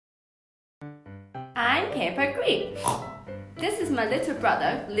I'm Pepper Green. This is my little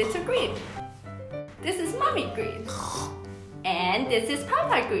brother, Little Green. This is Mommy Green. And this is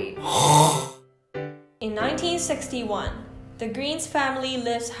Papa Green. In 1961, the Greens family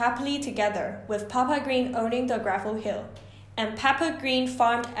lives happily together, with Papa Green owning the gravel hill, and Papa Green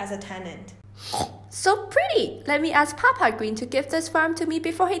farmed as a tenant. So pretty! Let me ask Papa Green to give this farm to me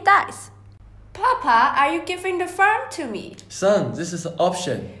before he dies. Papa, are you giving the farm to me? Son, this is an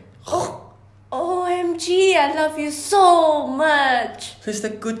option. Oh, OMG, I love you so much. Please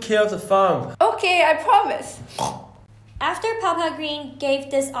take good care of the farm. Okay, I promise. After Papa Green gave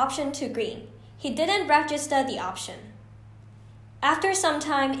this option to Green, he didn't register the option. After some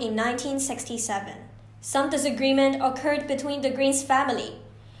time in 1967, some disagreement occurred between the Greens family.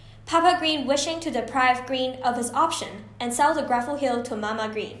 Papa Green wishing to deprive Green of his option and sell the gravel hill to Mama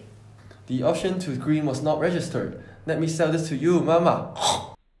Green. The option to Green was not registered. Let me sell this to you, Mama.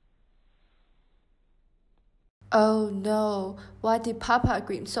 Oh no, why did Papa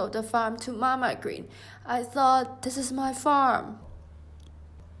Green sell the farm to Mama Green? I thought this is my farm.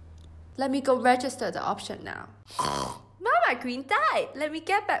 Let me go register the option now. Mama Green died. Let me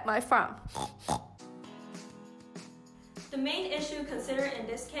get back my farm. The main issue considered in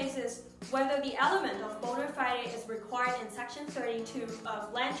this case is whether the element of bona fide is required in Section 32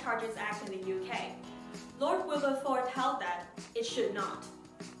 of Land Charges Act in the UK. Lord Wilberforce held that it should not.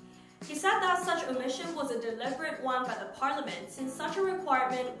 He said that such omission was a deliberate one by the Parliament, since such a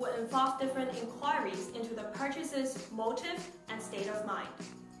requirement would involve different inquiries into the purchaser's motive and state of mind.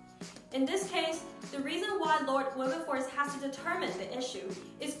 In this case, the reason why Lord Wilberforce has to determine the issue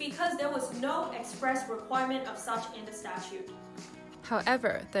is because there was no express requirement of such in the statute.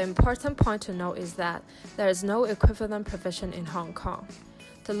 However, the important point to note is that there is no equivalent provision in Hong Kong.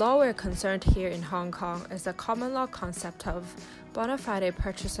 The law we're concerned here in Hong Kong is the common law concept of bona fide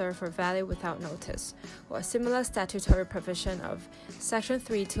purchaser for value without notice, or a similar statutory provision of Section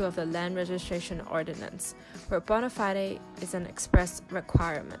 32 of the Land Registration Ordinance, where bona fide is an express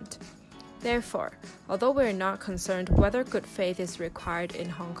requirement. Therefore, although we are not concerned whether good faith is required in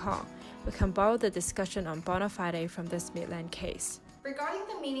Hong Kong, we can borrow the discussion on bona fide from this Midland case. Regarding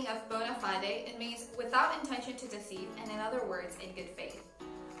the meaning of bona fide, it means without intention to deceive, and in other words, in good faith.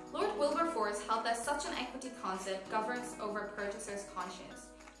 Lord Wilberforce held that such an equity concept governs over purchaser's conscience.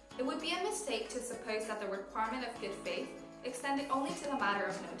 It would be a mistake to suppose that the requirement of good faith extended only to the matter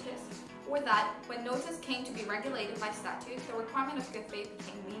of notice, or that, when notice came to be regulated by statute, the requirement of good faith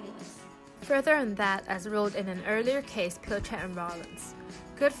became meaningless. Further on that, as ruled in an earlier case, Pilcher and Rollins,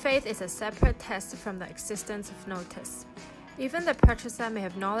 good faith is a separate test from the existence of notice. Even the purchaser may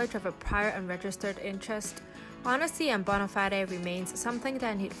have knowledge of a prior unregistered interest, honesty and bona fide remains something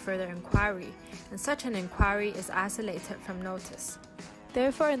that needs further inquiry, and such an inquiry is isolated from notice.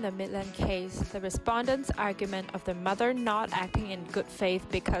 Therefore, in the Midland case, the respondent's argument of the mother not acting in good faith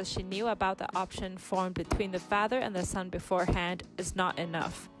because she knew about the option formed between the father and the son beforehand is not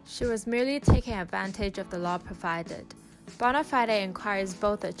enough. She was merely taking advantage of the law provided. Bona fide inquires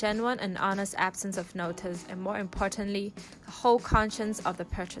both a genuine and honest absence of notice and, more importantly, the whole conscience of the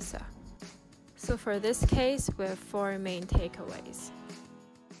purchaser. So for this case, we have four main takeaways.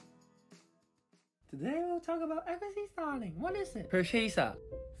 Today we'll talk about equity starting. What is it? Purchaser.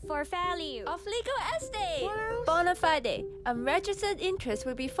 For value Of legal estate. What else? Bona fide. Unregistered interest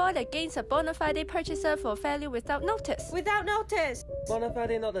will be fought against a bona fide purchaser for value without notice. without notice. Bona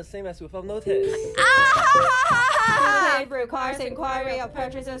fide not the same as without notice. It requires inquiry of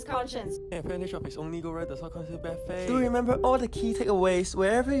purchaser's conscience. Advantage of his own legal right does not constitute bad faith. Do remember all the key takeaways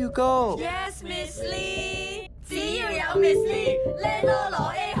wherever you go. Yes, Miss Lee. 只要有 Miss Lee，靚囉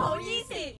囉 A 好醫生。